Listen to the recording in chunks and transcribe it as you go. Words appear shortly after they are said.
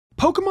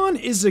Pokemon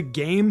is a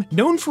game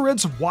known for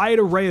its wide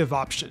array of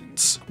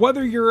options.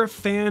 Whether you're a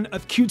fan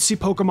of cutesy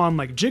Pokemon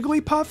like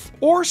Jigglypuff,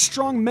 or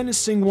strong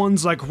menacing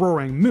ones like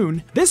Roaring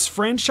Moon, this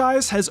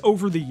franchise has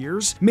over the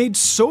years made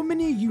so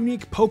many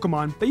unique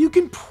Pokemon that you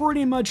can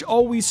pretty much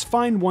always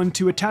find one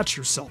to attach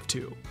yourself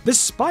to.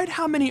 Despite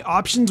how many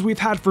options we've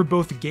had for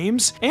both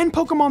games and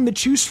Pokemon to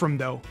choose from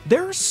though,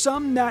 there are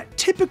some that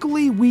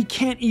typically we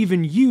can't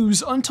even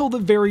use until the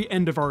very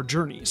end of our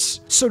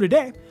journeys. So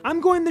today,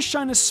 I'm going to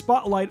shine a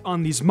spotlight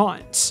on these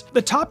mines,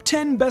 the top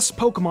 10 best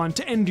Pokemon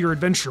to end your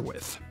adventure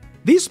with.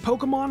 These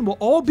Pokemon will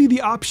all be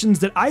the options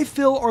that I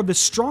feel are the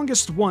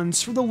strongest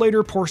ones for the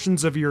later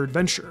portions of your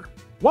adventure,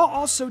 while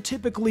also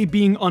typically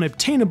being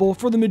unobtainable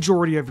for the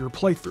majority of your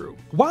playthrough.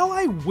 While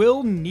I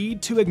will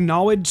need to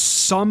acknowledge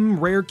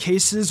some rare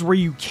cases where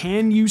you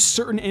can use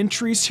certain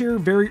entries here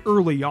very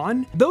early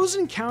on, those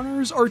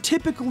encounters are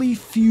typically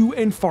few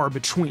and far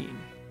between.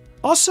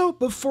 Also,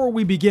 before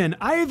we begin,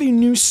 I have a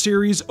new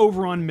series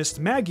over on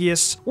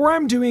Mismagius where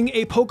I'm doing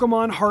a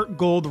Pokemon Heart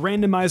Gold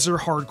Randomizer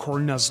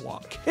Hardcore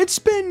Nuzlocke. It's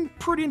been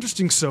pretty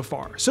interesting so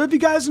far, so if you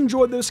guys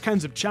enjoy those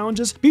kinds of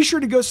challenges, be sure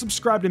to go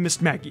subscribe to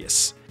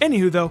Mismagius.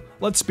 Anywho though,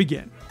 let's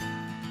begin.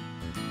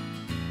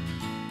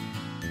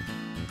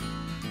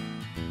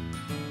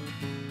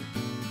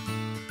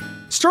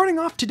 Starting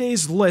off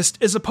today's list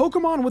is a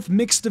Pokemon with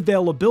mixed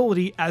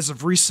availability as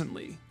of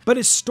recently, but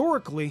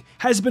historically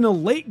has been a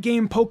late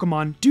game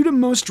Pokemon due to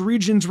most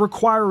regions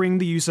requiring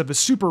the use of a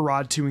Super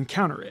Rod to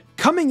encounter it.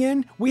 Coming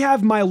in, we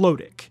have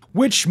Milotic,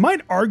 which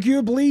might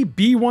arguably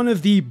be one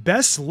of the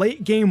best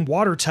late game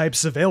water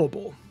types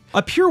available.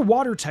 A pure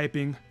water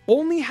typing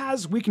only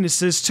has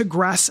weaknesses to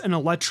grass and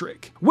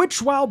electric,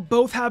 which while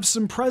both have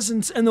some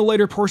presence in the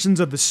later portions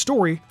of the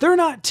story, they're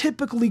not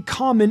typically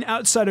common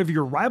outside of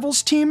your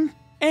rival's team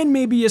and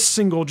maybe a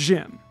single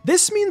gym.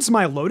 This means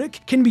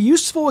Milotic can be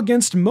useful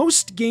against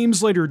most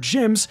games' later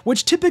gyms,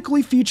 which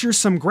typically feature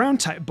some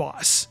ground-type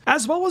boss,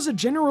 as well as a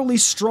generally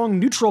strong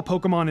neutral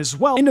Pokemon as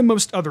well into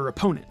most other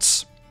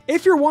opponents.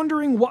 If you're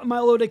wondering what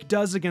Milotic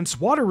does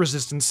against water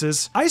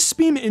resistances, Ice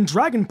Beam and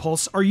Dragon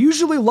Pulse are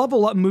usually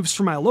level up moves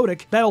for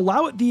Milotic that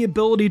allow it the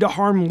ability to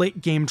harm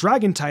late game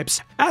dragon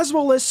types, as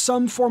well as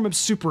some form of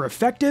super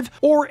effective,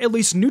 or at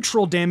least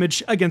neutral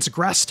damage against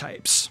grass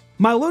types.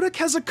 Milotic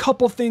has a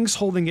couple things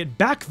holding it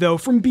back though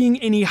from being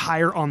any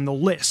higher on the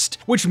list,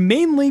 which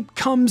mainly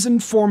comes in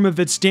form of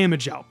its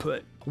damage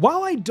output.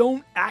 While I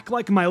don't act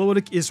like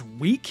Milotic is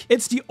weak,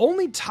 it's the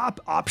only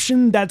top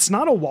option that's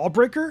not a wall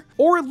breaker,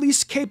 or at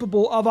least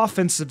capable of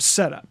offensive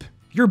setup.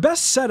 Your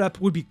best setup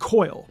would be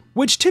Coil,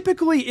 which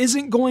typically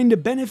isn't going to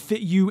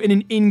benefit you in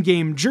an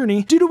in-game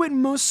journey due to it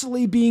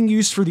mostly being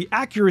used for the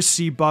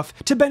accuracy buff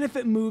to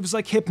benefit moves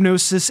like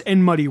Hypnosis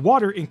and Muddy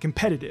Water in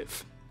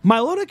competitive.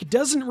 Milotic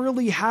doesn't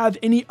really have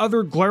any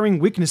other glaring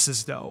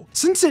weaknesses though,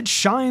 since it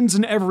shines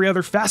in every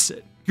other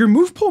facet. Your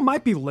move pool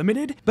might be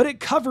limited, but it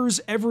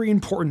covers every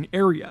important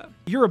area.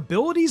 Your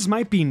abilities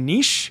might be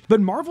niche, but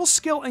Marvel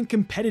Skill and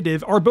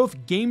Competitive are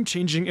both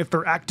game-changing if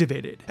they're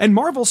activated, and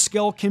Marvel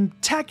Skill can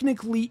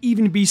technically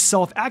even be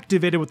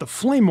self-activated with a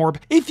Flame Orb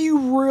if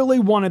you really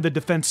wanted the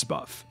defense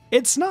buff.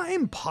 It's not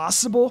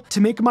impossible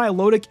to make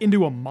Milotic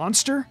into a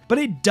monster, but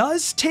it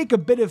does take a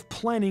bit of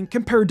planning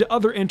compared to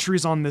other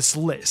entries on this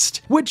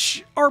list,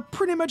 which are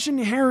pretty much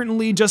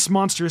inherently just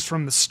monsters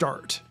from the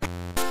start.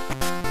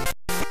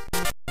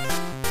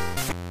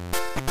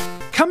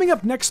 Coming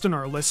up next on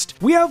our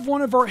list, we have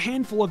one of our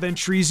handful of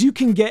entries you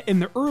can get in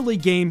the early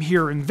game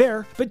here and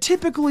there, but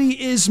typically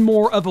is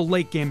more of a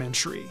late game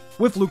entry.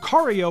 With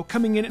Lucario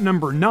coming in at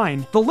number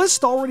 9, the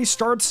list already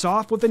starts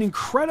off with an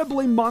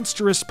incredibly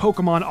monstrous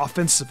Pokemon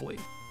offensively.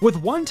 With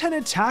 110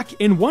 attack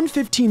and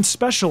 115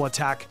 special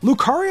attack,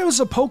 Lucario is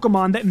a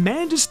Pokemon that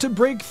manages to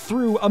break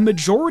through a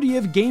majority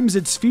of games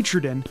it's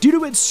featured in due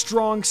to its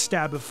strong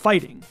stab of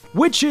fighting,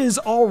 which is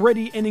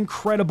already an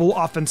incredible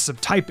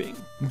offensive typing.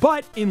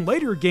 But in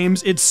later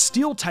games, its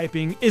steel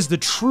typing is the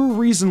true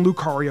reason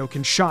Lucario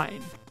can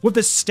shine. With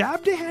the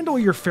stab to handle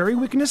your fairy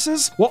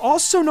weaknesses, while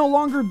also no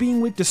longer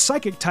being weak to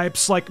psychic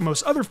types like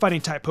most other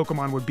fighting type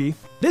Pokemon would be,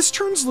 this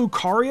turns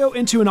Lucario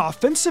into an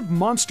offensive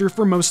monster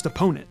for most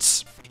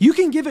opponents. You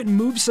can give it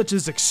moves such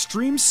as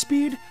Extreme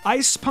Speed,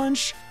 Ice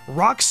Punch,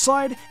 Rock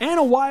Slide, and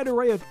a wide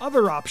array of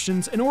other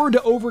options in order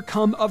to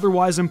overcome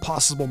otherwise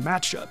impossible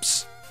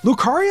matchups.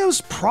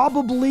 Lucario's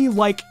probably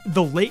like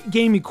the late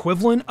game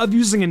equivalent of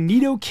using a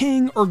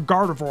Nidoking or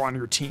Gardevoir on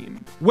your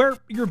team, where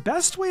your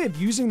best way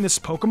of using this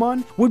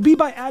Pokemon would be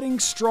by adding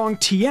strong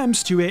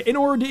TMs to it in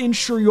order to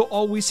ensure you'll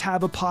always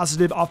have a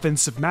positive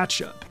offensive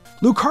matchup.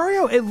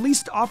 Lucario at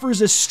least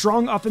offers a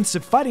strong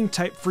offensive fighting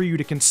type for you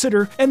to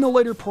consider in the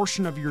later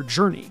portion of your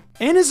journey,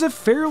 and is a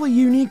fairly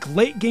unique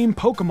late game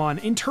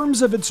Pokemon in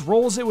terms of its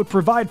roles it would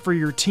provide for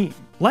your team,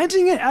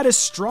 landing it at a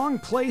strong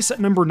place at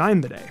number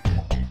 9 today.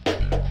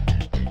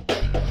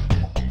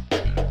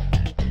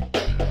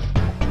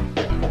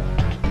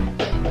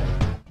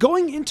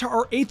 Going into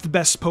our 8th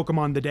best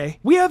Pokemon today,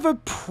 we have a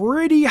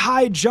pretty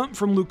high jump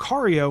from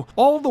Lucario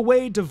all the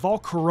way to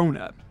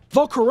Volcarona.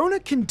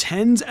 Volcarona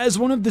contends as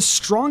one of the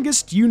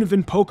strongest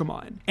Univin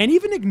Pokemon, and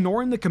even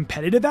ignoring the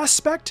competitive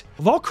aspect,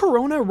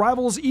 Volcarona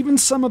rivals even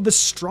some of the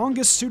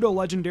strongest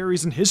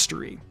pseudo-legendaries in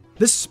history.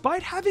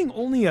 Despite having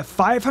only a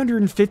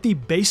 550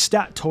 base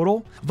stat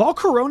total,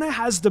 Volcarona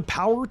has the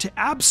power to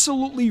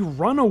absolutely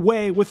run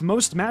away with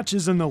most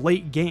matches in the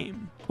late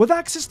game. With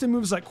access to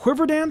moves like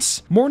Quiver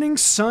Dance, Morning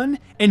Sun,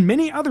 and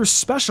many other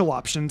special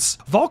options,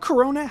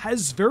 Volcarona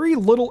has very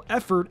little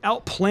effort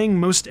outplaying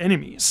most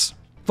enemies.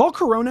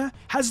 Volcarona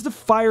has the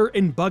Fire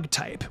and Bug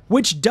type,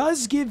 which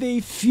does give a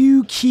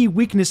few key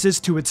weaknesses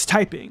to its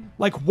typing,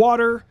 like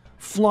Water,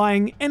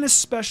 Flying, and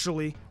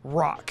especially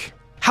Rock.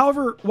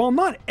 However, while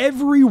not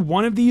every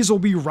one of these will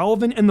be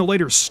relevant in the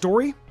later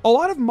story, a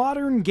lot of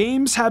modern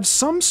games have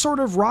some sort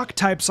of rock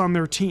types on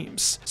their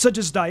teams, such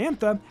as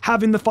Diantha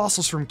having the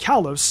fossils from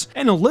Kalos,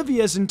 and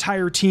Olivia's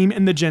entire team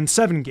in the Gen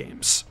 7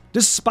 games.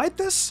 Despite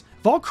this,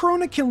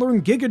 Volcarona can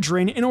learn Giga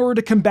Drain in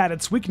order to combat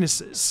its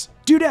weaknesses,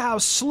 due to how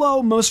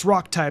slow most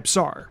rock types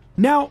are.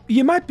 Now,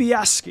 you might be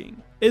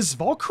asking, is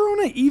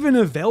Volcarona even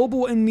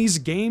available in these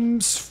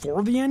games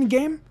for the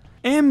endgame?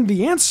 And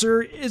the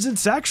answer is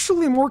it's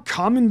actually more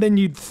common than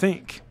you'd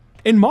think.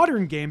 In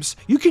modern games,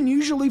 you can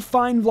usually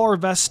find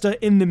Larvesta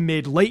in the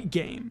mid-late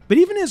game, but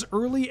even as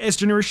early as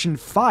Generation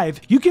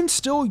 5, you can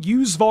still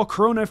use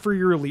Volcarona for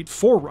your Elite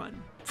Four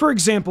run. For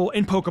example,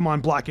 in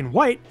Pokemon Black and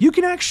White, you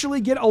can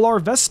actually get a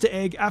Larvesta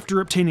egg after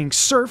obtaining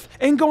Surf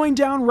and going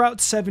down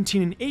Route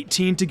 17 and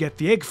 18 to get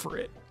the egg for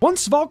it.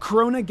 Once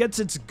Volcarona gets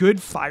its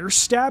good fire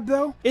stab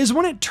though, is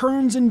when it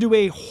turns into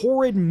a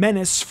horrid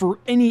menace for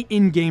any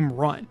in-game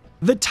run.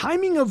 The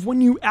timing of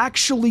when you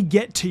actually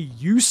get to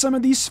use some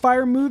of these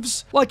fire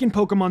moves, like in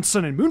Pokemon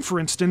Sun and Moon for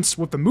instance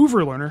with the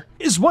Mover Learner,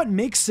 is what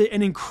makes it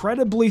an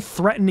incredibly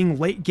threatening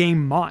late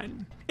game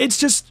mon. It's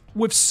just,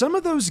 with some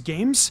of those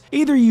games,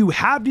 either you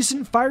have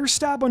decent fire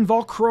stab on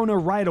Volcarona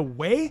right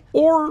away,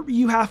 or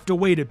you have to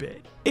wait a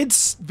bit.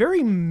 It's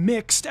very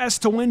mixed as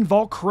to when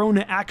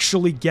Volcarona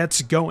actually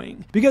gets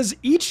going, because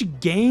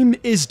each game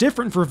is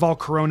different for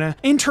Volcarona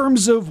in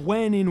terms of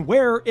when and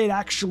where it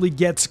actually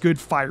gets good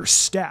fire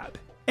stab.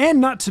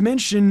 And not to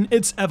mention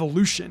its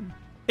evolution.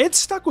 It's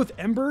stuck with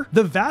Ember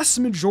the vast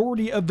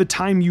majority of the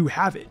time you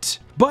have it.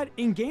 But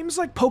in games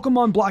like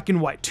Pokemon Black and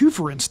White 2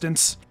 for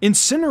instance,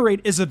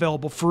 Incinerate is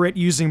available for it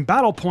using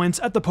battle points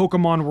at the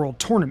Pokemon World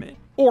Tournament,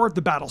 or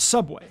the Battle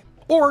Subway.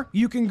 Or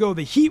you can go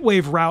the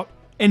Heatwave route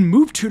and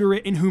move tutor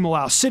it in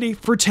Humalao City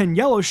for 10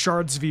 yellow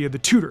shards via the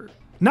tutor.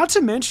 Not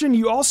to mention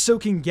you also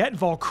can get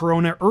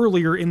Volcarona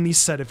earlier in these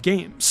set of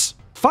games.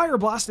 Fire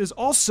Blast is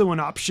also an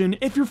option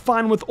if you're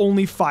fine with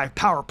only 5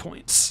 power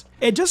points.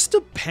 It just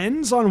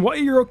depends on what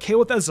you're okay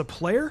with as a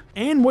player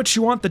and what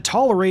you want to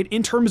tolerate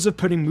in terms of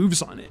putting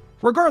moves on it.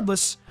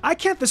 Regardless, I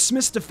can't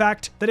dismiss the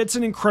fact that it's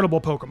an incredible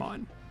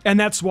Pokemon, and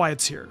that's why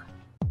it's here.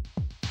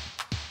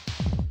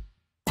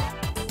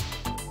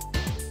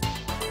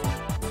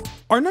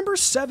 Our number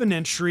 7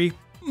 entry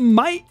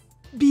might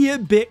be a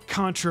bit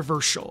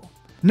controversial.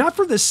 Not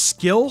for the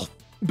skill,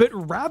 but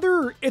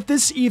rather if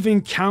this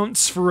even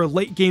counts for a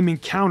late game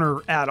encounter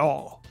at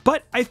all.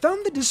 But I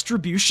found the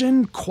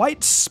distribution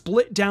quite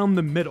split down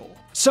the middle,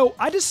 so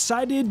I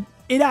decided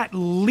it at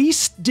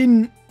least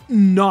didn't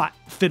not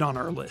fit on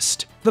our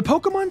list. The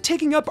Pokemon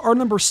taking up our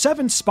number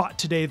 7 spot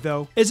today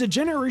though is a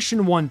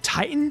Generation 1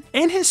 Titan,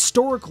 and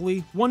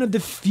historically one of the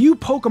few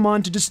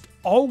Pokemon to just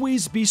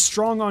always be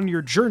strong on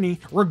your journey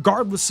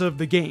regardless of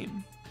the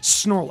game,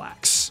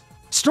 Snorlax.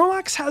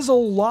 Snorlax has a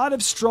lot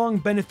of strong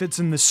benefits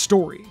in this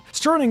story,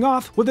 starting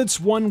off with its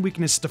one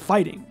weakness to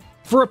fighting.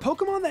 For a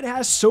Pokemon that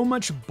has so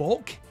much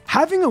bulk,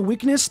 having a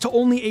weakness to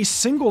only a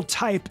single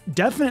type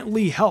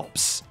definitely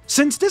helps,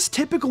 since this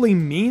typically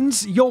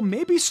means you'll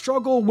maybe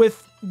struggle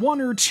with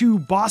 1 or 2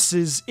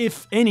 bosses,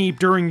 if any,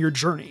 during your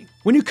journey.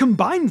 When you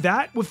combine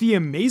that with the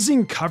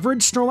amazing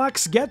coverage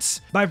Snorlax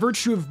gets by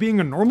virtue of being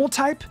a normal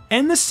type,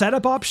 and the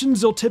setup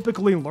options you'll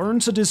typically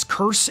learn such as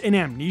Curse and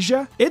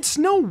Amnesia, it's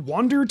no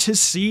wonder to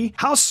see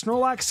how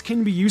Snorlax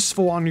can be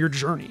useful on your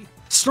journey.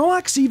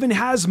 Snorlax even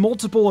has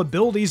multiple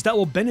abilities that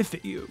will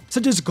benefit you,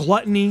 such as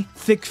Gluttony,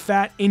 Thick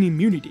Fat, and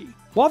Immunity.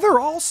 While they're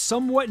all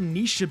somewhat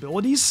niche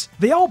abilities,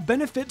 they all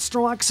benefit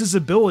Snorlax's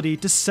ability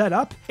to set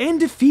up and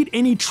defeat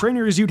any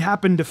trainers you'd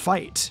happen to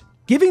fight,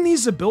 giving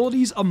these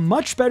abilities a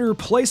much better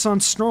place on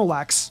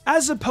Snorlax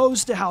as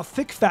opposed to how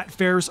Thick Fat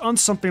fares on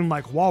something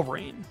like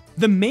Walrein.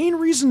 The main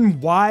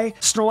reason why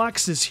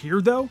Snorlax is here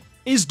though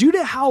is due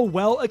to how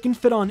well it can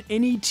fit on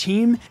any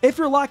team if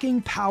you're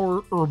lacking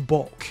power or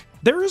bulk.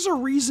 There is a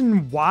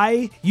reason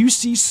why you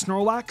see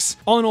Snorlax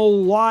on a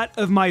lot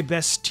of my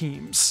best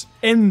teams,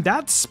 and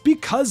that's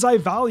because I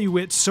value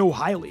it so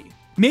highly.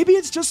 Maybe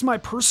it's just my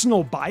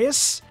personal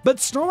bias, but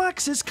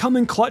Snorlax has come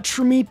in clutch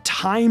for me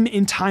time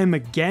and time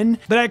again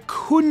that I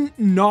couldn't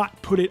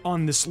not put it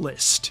on this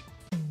list.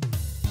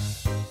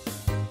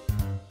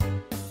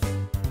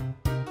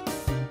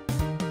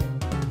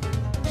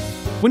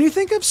 When you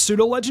think of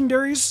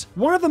pseudo-legendaries,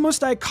 one of the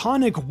most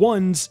iconic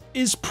ones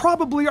is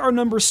probably our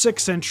number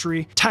 6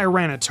 entry,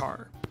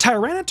 Tyranitar.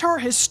 Tyranitar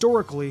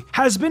historically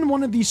has been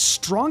one of the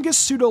strongest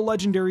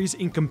pseudo-legendaries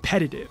in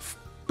competitive,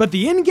 but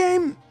the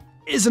endgame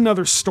is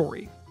another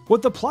story.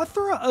 With the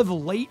plethora of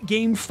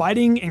late-game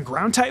fighting and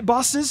ground-type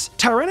bosses,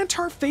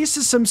 Tyranitar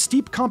faces some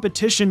steep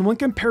competition when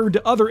compared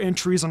to other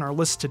entries on our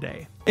list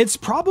today. It's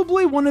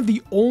probably one of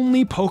the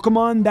only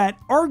Pokemon that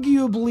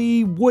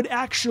arguably would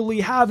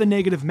actually have a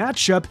negative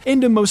matchup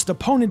into most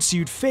opponents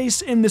you'd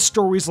face in the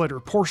story's later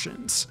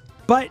portions.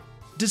 But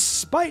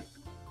despite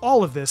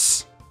all of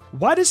this,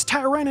 why does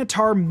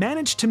Tyranitar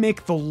manage to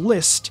make the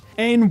list,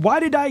 and why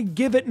did I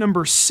give it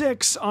number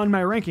 6 on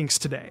my rankings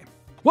today?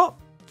 Well,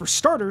 for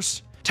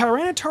starters,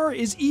 Tyranitar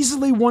is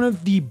easily one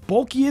of the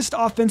bulkiest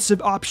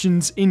offensive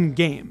options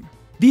in-game.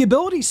 The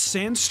ability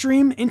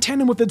Sandstream, in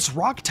tandem with its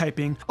rock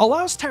typing,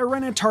 allows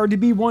Tyranitar to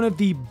be one of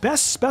the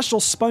best special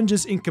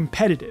sponges in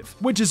competitive,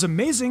 which is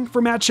amazing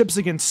for matchups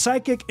against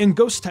Psychic and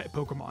Ghost-type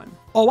Pokemon.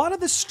 A lot of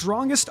the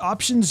strongest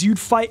options you'd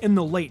fight in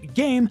the late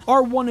game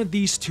are one of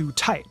these two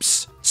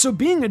types, so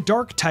being a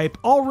Dark type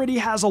already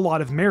has a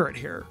lot of merit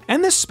here,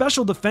 and this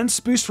special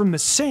defense boost from the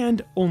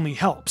Sand only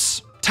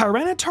helps.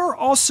 Tyranitar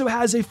also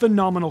has a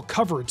phenomenal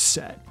coverage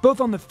set, both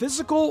on the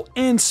physical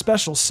and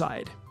special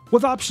side,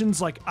 with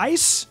options like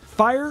Ice,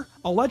 Fire,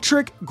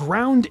 Electric,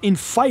 Ground, and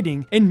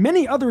Fighting, and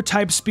many other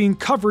types being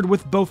covered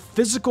with both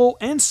physical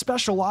and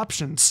special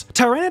options.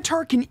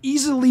 Tyranitar can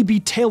easily be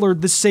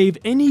tailored to save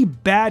any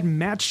bad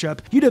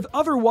matchup you'd have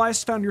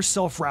otherwise found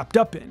yourself wrapped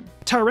up in.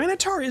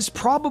 Tyranitar is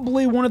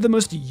probably one of the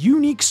most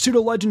unique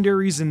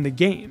pseudo-legendaries in the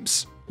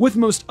games, with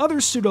most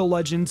other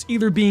pseudo-legends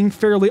either being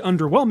fairly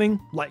underwhelming,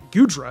 like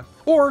Goodra,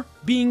 or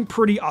being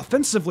pretty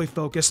offensively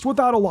focused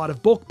without a lot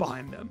of bulk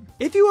behind them.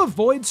 If you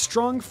avoid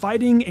strong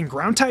fighting and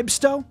ground types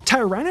though,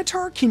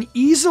 Tyranitar can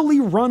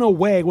easily run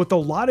away with a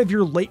lot of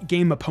your late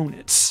game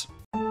opponents.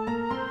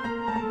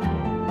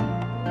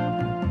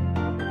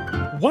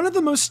 One of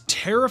the most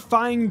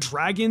terrifying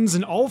dragons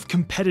in all of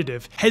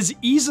competitive has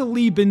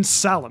easily been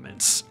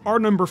Salamence, our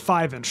number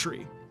 5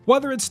 entry.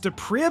 Whether it's the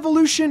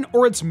pre-evolution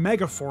or its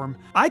mega form,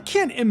 I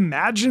can't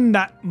imagine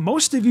that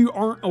most of you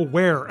aren't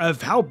aware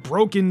of how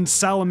broken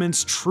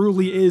Salamence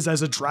truly is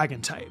as a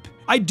dragon type.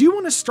 I do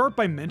want to start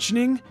by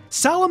mentioning,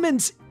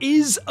 Salamence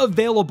is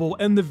available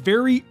in the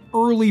very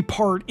early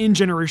part in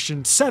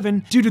Generation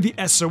 7 due to the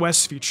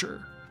SOS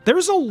feature.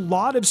 There's a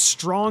lot of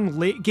strong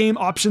late game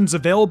options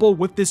available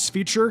with this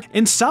feature,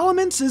 and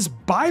Salamence is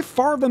by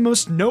far the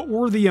most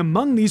noteworthy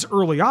among these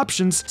early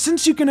options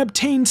since you can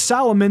obtain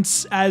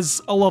Salamence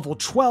as a level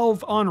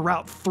 12 on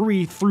Route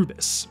 3 through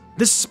this.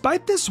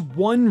 Despite this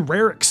one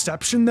rare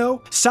exception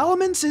though,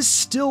 Salamence is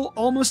still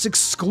almost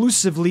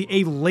exclusively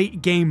a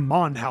late game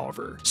mon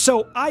however,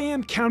 so I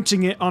am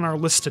counting it on our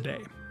list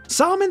today.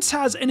 Salamence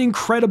has an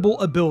incredible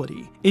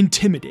ability,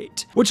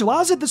 Intimidate, which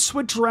allows it to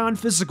switch around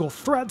physical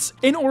threats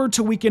in order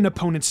to weaken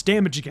opponents'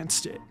 damage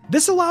against it.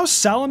 This allows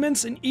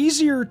Salamence an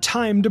easier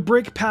time to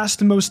break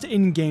past most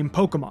in-game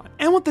Pokemon,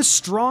 and with the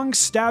strong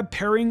stab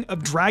pairing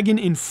of Dragon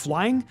and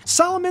Flying,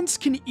 Salamence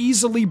can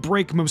easily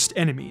break most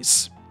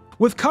enemies.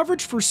 With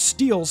coverage for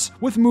steals,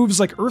 with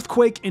moves like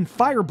Earthquake and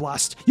Fire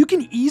Blast, you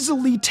can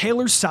easily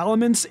tailor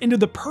Salamence into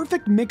the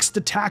perfect mixed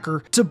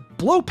attacker to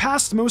blow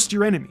past most of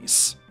your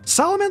enemies.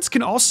 Salamence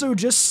can also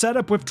just set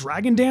up with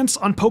Dragon Dance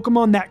on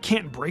Pokemon that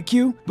can't break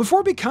you,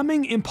 before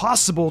becoming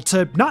impossible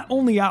to not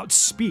only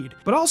outspeed,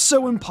 but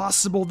also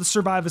impossible to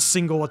survive a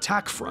single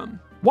attack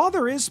from. While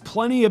there is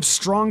plenty of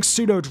strong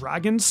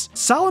pseudo-dragons,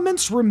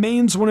 Salamence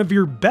remains one of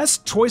your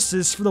best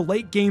choices for the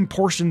late game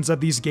portions of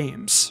these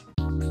games.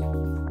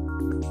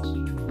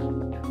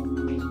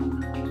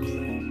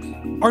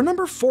 Our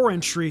number 4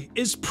 entry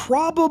is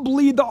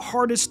probably the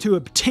hardest to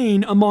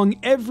obtain among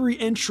every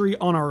entry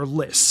on our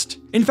list.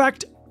 In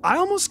fact, I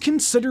almost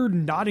considered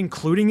not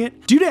including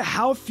it due to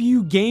how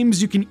few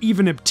games you can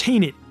even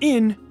obtain it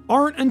in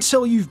aren't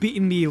until you've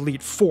beaten the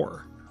Elite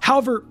Four.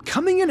 However,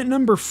 coming in at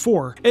number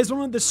 4 is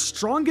one of the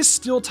strongest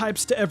steel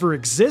types to ever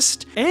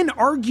exist, and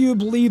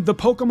arguably the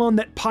Pokemon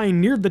that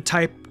pioneered the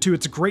type to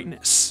its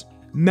greatness,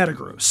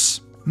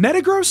 Metagross.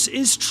 Metagross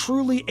is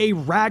truly a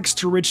rags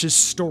to riches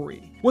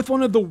story, with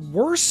one of the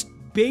worst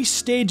base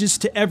stages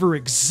to ever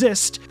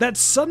exist that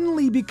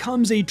suddenly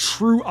becomes a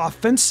true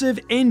offensive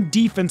and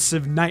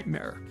defensive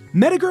nightmare.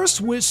 Metagross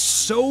was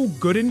so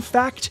good in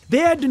fact, they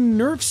had to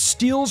nerf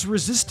Steel's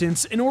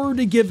resistance in order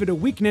to give it a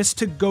weakness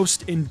to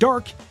Ghost and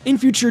Dark in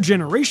future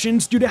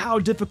generations due to how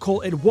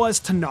difficult it was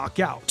to knock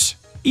out.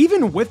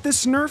 Even with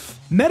this nerf,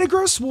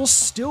 Metagross will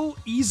still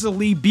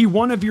easily be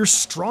one of your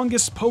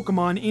strongest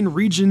Pokemon in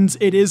regions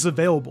it is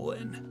available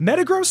in.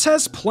 Metagross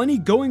has plenty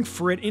going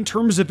for it in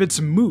terms of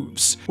its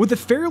moves, with a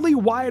fairly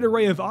wide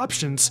array of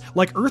options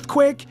like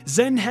Earthquake,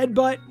 Zen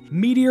Headbutt,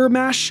 Meteor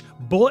Mash,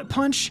 Bullet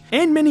Punch,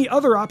 and many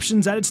other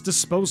options at its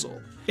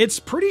disposal.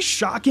 It's pretty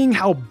shocking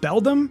how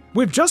Beldum,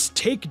 with just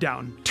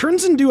Takedown,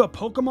 turns into a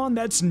Pokemon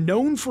that's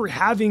known for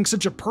having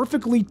such a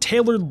perfectly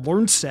tailored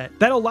learn set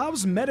that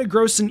allows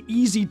Metagross an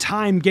easy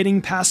time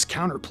getting past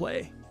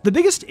counterplay. The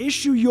biggest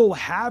issue you'll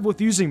have with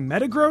using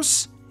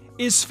Metagross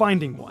is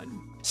finding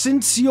one.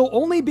 since you'll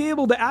only be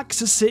able to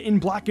access it in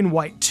Black and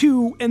White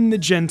 2 and the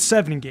Gen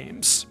 7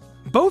 games.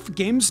 Both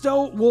games,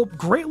 though, will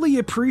greatly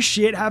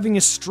appreciate having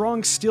a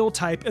strong steel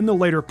type in the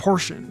later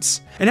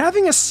portions, and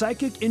having a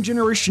Psychic in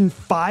Generation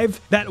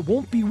 5 that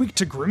won't be weak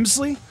to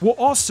Grimsley will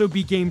also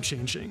be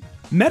game-changing.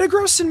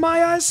 Metagross, in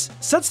my eyes,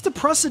 sets the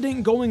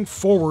precedent going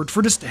forward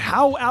for just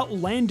how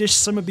outlandish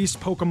some of these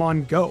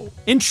Pokemon go,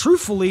 and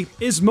truthfully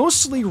is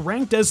mostly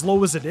ranked as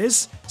low as it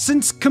is,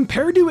 since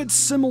compared to its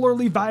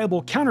similarly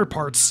viable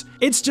counterparts,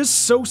 it's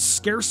just so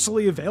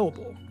scarcely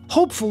available.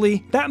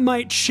 Hopefully, that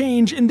might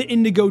change in the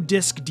Indigo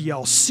Disc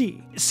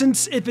DLC,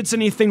 since if it's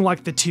anything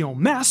like the Teal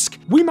Mask,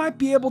 we might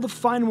be able to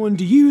find one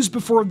to use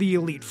before the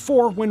Elite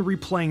Four when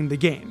replaying the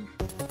game.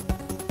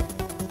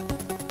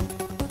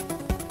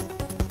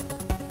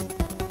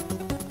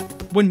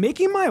 When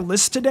making my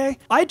list today,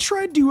 I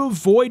tried to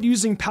avoid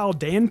using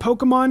Paldean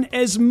Pokemon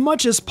as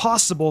much as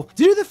possible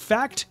due to the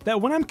fact that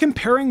when I'm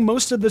comparing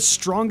most of the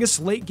strongest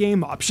late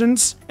game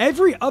options,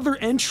 every other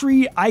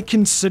entry I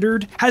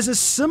considered has a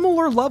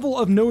similar level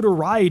of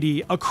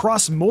notoriety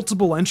across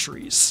multiple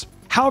entries.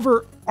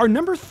 However, our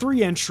number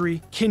 3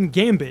 entry,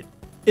 Kingambit,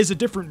 is a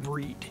different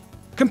breed.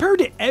 Compared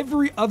to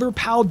every other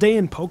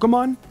Paldean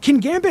Pokemon,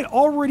 Kingambit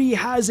already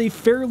has a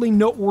fairly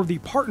noteworthy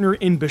partner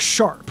in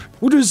Bisharp,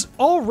 which is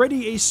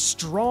already a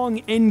strong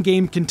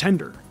endgame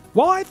contender.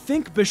 While I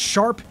think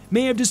Bisharp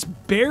may have just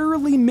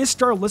barely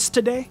missed our list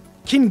today,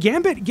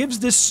 Kingambit gives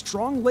this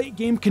strong late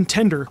game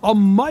contender a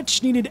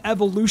much needed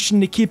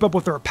evolution to keep up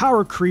with our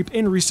power creep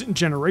in recent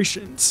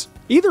generations.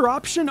 Either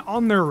option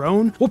on their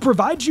own will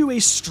provide you a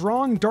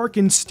strong Dark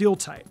and Steel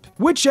type,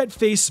 which at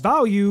face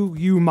value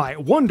you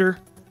might wonder,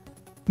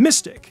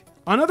 Mystic,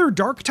 another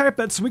dark type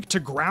that's weak to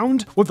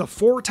ground with a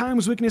 4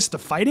 times weakness to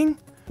fighting?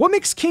 What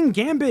makes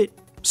Kingambit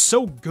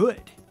so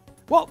good?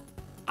 Well,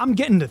 I'm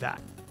getting to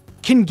that.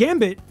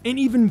 Kingambit, and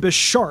even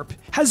Bisharp,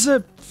 has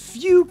a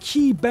few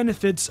key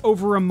benefits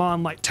over a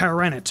mon like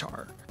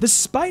Tyranitar.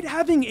 Despite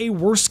having a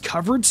worse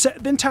coverage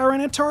set than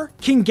Tyranitar,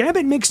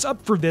 Kingambit makes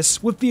up for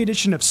this with the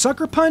addition of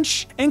Sucker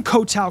Punch and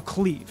Kowtow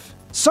Cleave.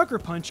 Sucker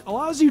Punch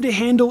allows you to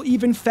handle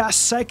even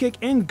fast Psychic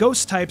and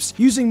Ghost types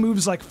using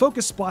moves like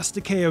Focus Blast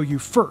to KO you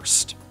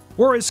first.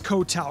 Whereas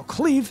Kowtow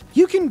Cleave,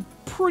 you can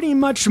pretty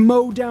much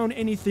mow down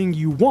anything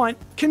you want,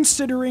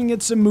 considering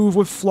it's a move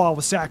with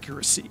flawless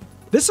accuracy.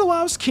 This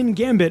allows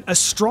Kingambit a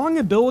strong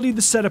ability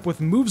to set up with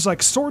moves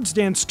like Swords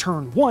Dance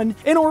turn 1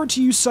 in order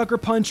to use Sucker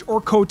Punch or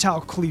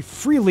Kowtow Cleave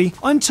freely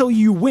until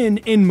you win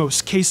in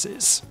most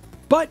cases.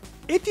 But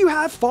if you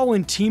have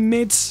fallen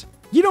teammates,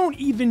 you don't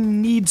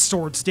even need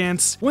Swords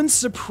Dance when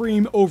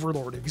Supreme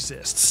Overlord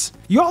exists.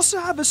 You also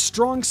have a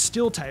strong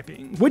Steel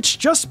typing, which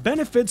just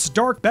benefits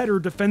Dark better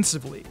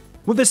defensively.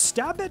 With a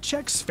stab that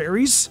checks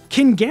fairies,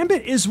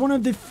 Kingambit is one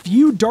of the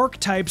few dark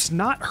types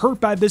not hurt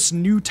by this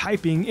new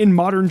typing in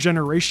modern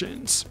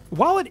generations.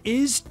 While it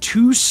is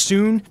too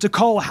soon to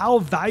call how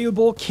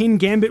valuable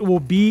Kingambit will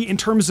be in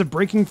terms of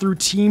breaking through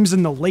teams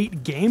in the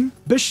late game,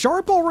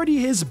 Bisharp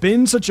already has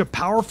been such a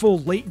powerful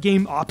late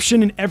game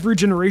option in every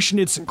generation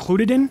it's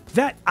included in,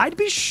 that I'd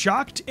be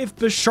shocked if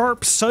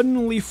Bisharp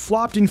suddenly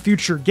flopped in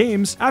future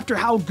games after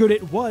how good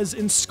it was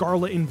in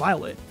Scarlet and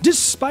Violet,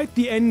 despite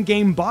the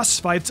endgame boss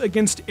fights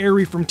against Aerie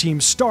from Team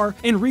Star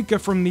and Rika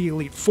from the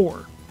Elite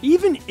Four.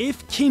 Even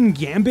if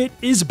Kingambit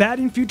is bad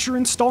in future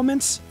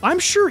installments, I'm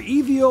sure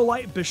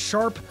Eviolite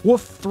Bisharp will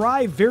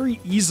thrive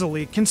very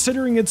easily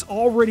considering it's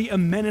already a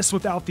menace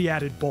without the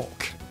added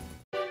bulk.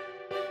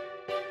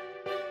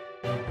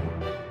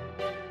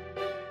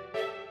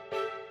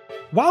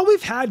 While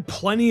we've had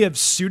plenty of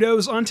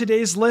pseudos on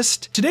today's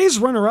list, today's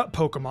runner-up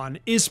Pokemon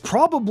is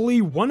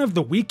probably one of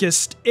the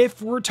weakest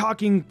if we're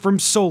talking from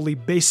solely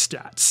base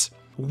stats.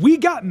 We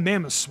got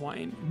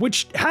Mamoswine,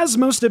 which has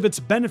most of its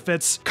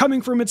benefits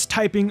coming from its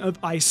typing of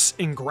Ice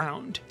and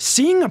Ground.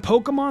 Seeing a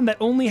Pokemon that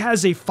only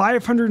has a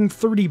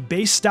 530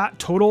 base stat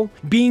total,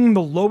 being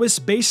the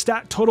lowest base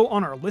stat total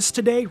on our list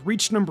today,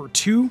 reach number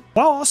 2,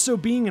 while also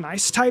being an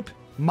Ice type,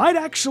 might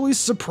actually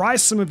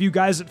surprise some of you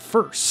guys at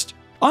first,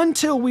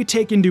 until we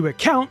take into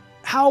account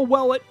how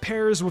well it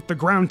pairs with the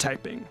Ground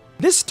typing.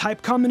 This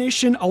type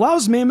combination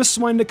allows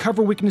Mamoswine to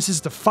cover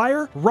weaknesses to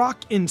Fire, Rock,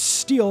 and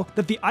Steel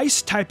that the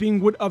Ice typing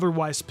would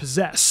otherwise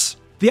possess.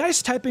 The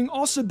Ice typing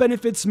also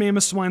benefits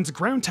Mamoswine's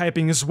Ground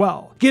typing as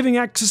well, giving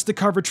access to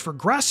coverage for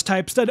Grass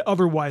types that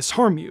otherwise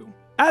harm you,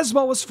 as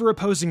well as for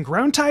opposing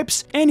Ground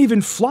types and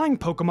even Flying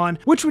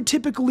Pokemon, which would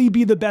typically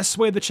be the best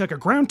way to check a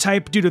Ground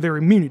type due to their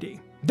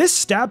immunity. This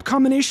stab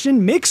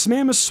combination makes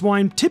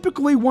Mamoswine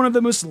typically one of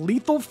the most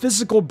lethal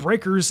physical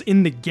breakers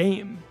in the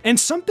game, and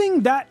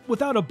something that,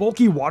 without a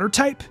bulky water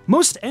type,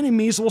 most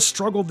enemies will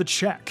struggle to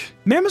check.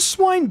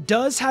 Mamoswine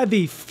does have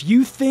a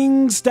few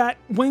things that,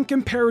 when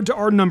compared to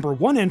our number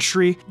 1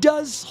 entry,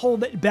 does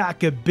hold it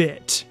back a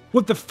bit,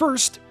 with the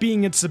first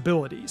being its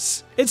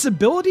abilities. Its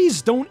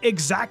abilities don't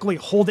exactly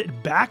hold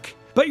it back,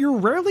 but you're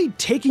rarely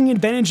taking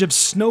advantage of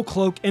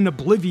Snowcloak and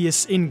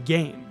Oblivious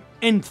in-game.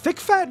 And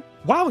Thick Fat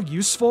while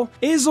useful,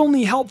 is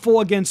only helpful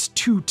against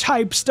 2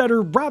 types that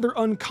are rather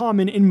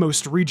uncommon in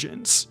most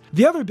regions.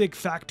 The other big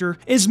factor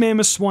is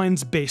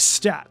Mamoswine's base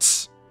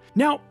stats.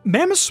 Now,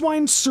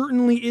 Mamoswine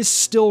certainly is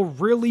still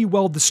really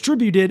well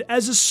distributed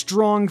as a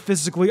strong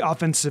physically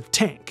offensive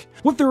tank,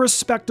 with a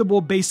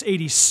respectable base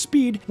 80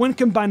 speed when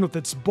combined with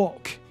its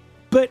bulk.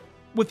 But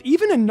with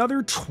even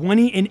another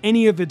 20 in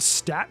any of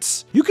its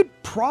stats, you could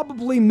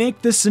probably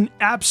make this an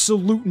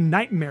absolute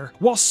nightmare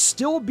while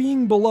still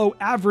being below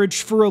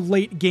average for a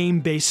late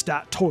game base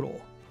stat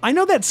total. I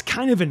know that's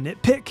kind of a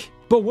nitpick,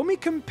 but when we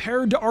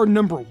compare to our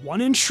number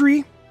 1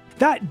 entry,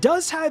 that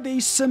does have a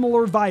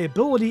similar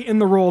viability in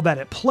the role that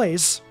it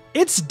plays.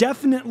 It's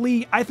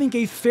definitely, I think,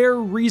 a fair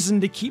reason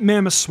to keep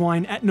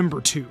Mamoswine at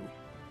number 2.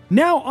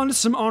 Now onto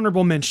some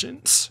honorable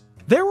mentions.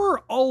 There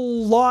were a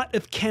lot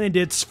of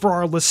candidates for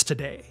our list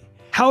today.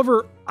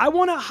 However, I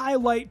want to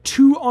highlight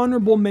 2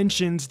 honorable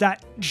mentions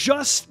that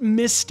just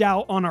missed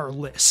out on our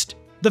list.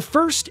 The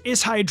first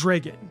is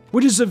Hydreigon,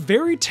 which is a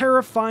very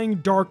terrifying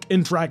dark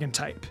and dragon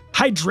type.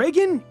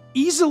 Hydreigon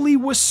easily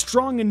was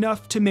strong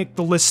enough to make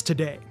the list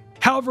today.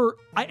 However,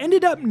 I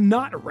ended up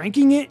not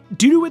ranking it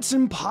due to its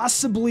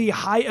impossibly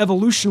high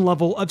evolution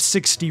level of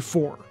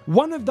 64,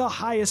 one of the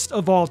highest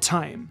of all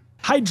time.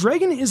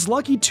 Hydreigon is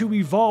lucky to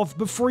evolve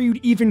before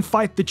you'd even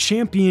fight the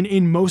champion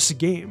in most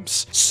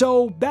games,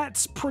 so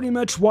that's pretty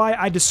much why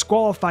I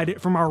disqualified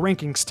it from our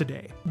rankings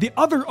today. The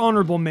other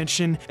honorable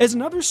mention is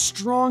another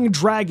strong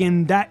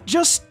dragon that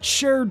just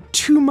shared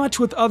too much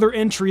with other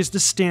entries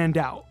to stand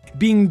out,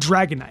 being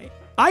Dragonite.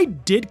 I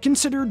did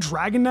consider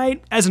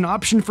Dragonite as an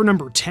option for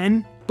number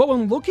 10, but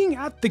when looking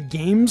at the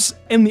games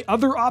and the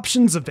other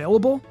options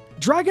available,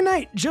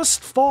 Dragonite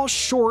just falls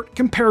short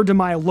compared to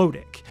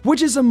Milotic,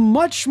 which is a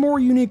much more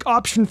unique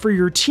option for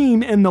your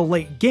team in the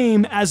late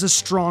game as a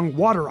strong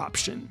water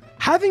option.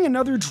 Having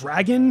another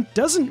dragon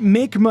doesn't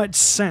make much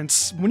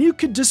sense when you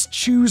could just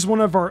choose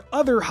one of our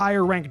other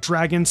higher ranked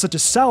dragons such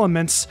as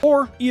Salamence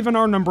or even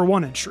our number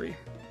 1 entry.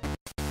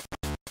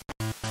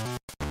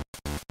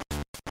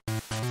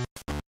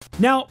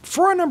 Now,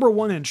 for our number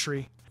 1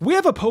 entry, we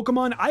have a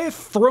Pokemon I have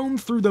thrown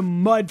through the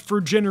mud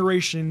for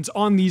generations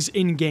on these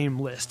in-game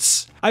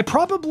lists. I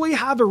probably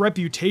have a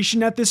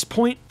reputation at this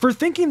point for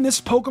thinking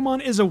this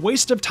Pokemon is a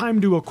waste of time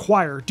to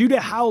acquire due to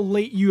how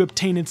late you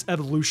obtain its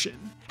evolution.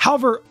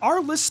 However,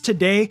 our list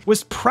today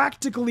was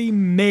practically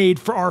made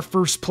for our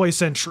first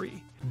place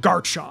entry,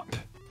 Garchomp.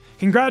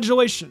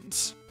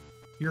 Congratulations,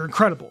 you're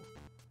incredible.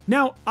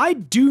 Now, I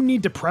do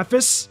need to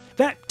preface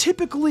that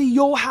typically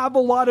you'll have a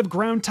lot of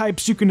ground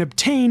types you can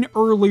obtain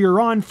earlier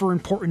on for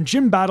important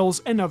gym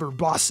battles and other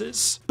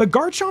bosses, but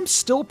Garchomp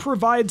still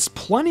provides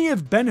plenty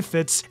of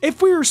benefits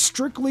if we are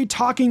strictly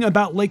talking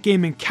about late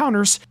game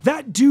encounters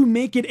that do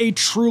make it a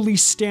truly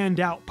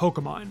standout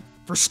Pokemon.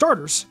 For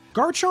starters,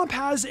 Garchomp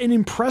has an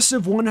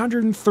impressive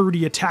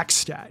 130 attack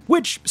stat,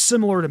 which,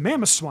 similar to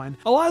Mamoswine,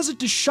 allows it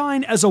to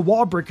shine as a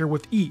wall breaker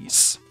with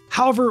ease.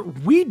 However,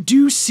 we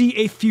do see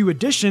a few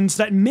additions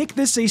that make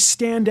this a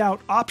standout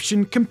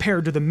option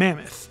compared to the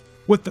Mammoth,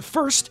 with the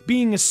first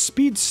being a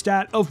speed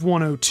stat of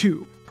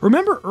 102.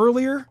 Remember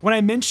earlier when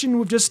I mentioned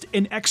with just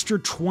an extra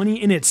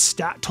 20 in its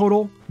stat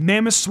total,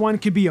 Mamoswine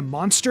could be a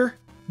monster?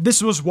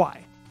 This was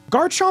why.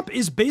 Garchomp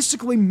is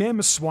basically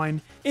Mamoswine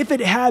if it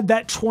had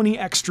that 20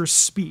 extra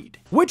speed,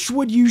 which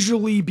would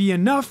usually be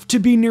enough to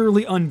be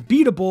nearly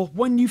unbeatable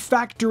when you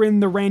factor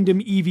in the random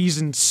EVs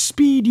and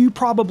speed you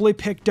probably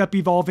picked up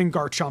evolving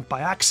Garchomp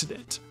by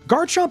accident.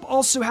 Garchomp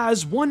also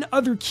has one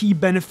other key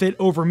benefit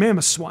over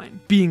Mamoswine,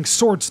 being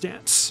Swords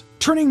Dance,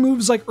 turning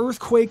moves like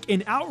Earthquake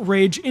and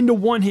Outrage into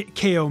one-hit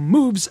KO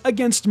moves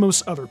against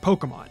most other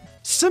Pokemon.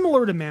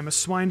 Similar to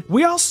Mamoswine,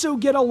 we also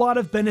get a lot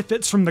of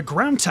benefits from the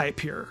ground type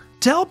here,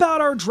 to help out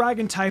our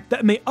dragon type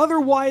that may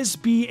otherwise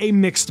be a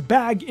mixed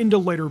bag into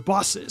later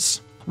bosses.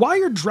 While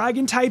your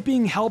dragon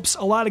typing helps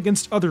a lot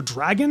against other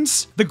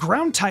dragons, the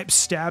ground type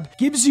stab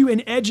gives you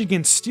an edge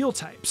against steel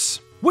types,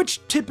 which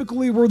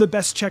typically were the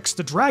best checks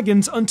to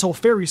dragons until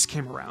fairies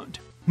came around.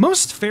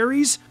 Most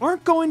fairies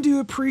aren't going to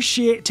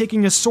appreciate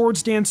taking a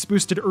Swords Dance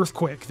boosted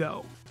Earthquake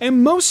though,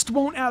 and most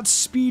won't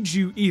outspeed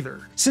you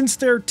either, since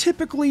they're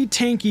typically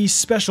tanky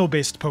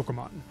special-based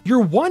Pokemon. Your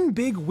one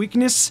big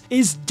weakness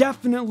is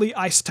definitely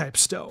Ice-type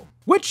though,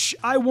 which,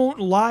 I won't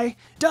lie,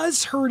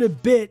 does hurt a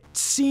bit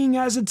seeing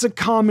as it's a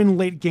common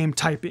late-game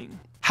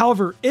typing.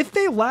 However, if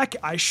they lack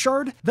Ice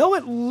Shard, they'll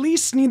at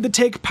least need to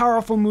take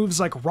powerful moves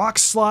like Rock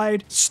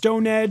Slide,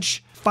 Stone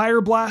Edge, Fire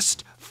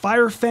Blast,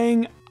 Fire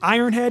Fang,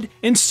 Iron Head,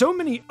 and so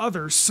many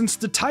others since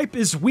the type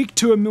is weak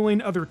to a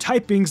million other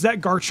typings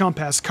that Garchomp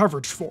has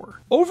coverage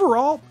for.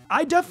 Overall,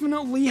 I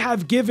definitely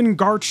have given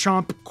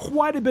Garchomp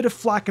quite a bit of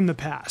flack in the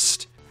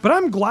past, but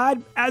I'm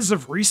glad, as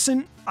of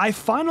recent, I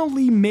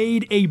finally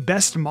made a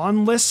best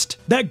mon list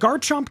that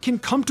Garchomp can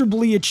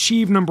comfortably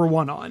achieve number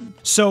 1 on,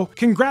 so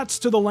congrats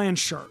to the Land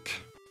Shark.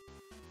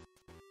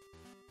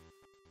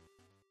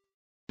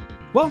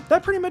 Well,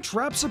 that pretty much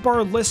wraps up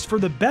our list for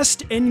the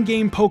best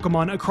endgame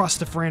Pokemon across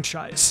the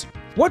franchise.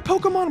 What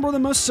Pokemon were the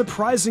most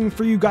surprising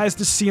for you guys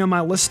to see on my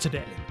list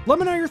today? Let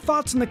me know your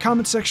thoughts in the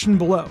comment section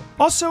below.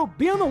 Also,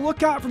 be on the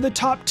lookout for the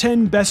top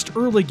 10 best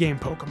early game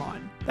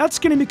Pokemon. That's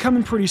going to be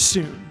coming pretty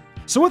soon.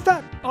 So with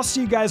that, I'll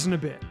see you guys in a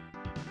bit.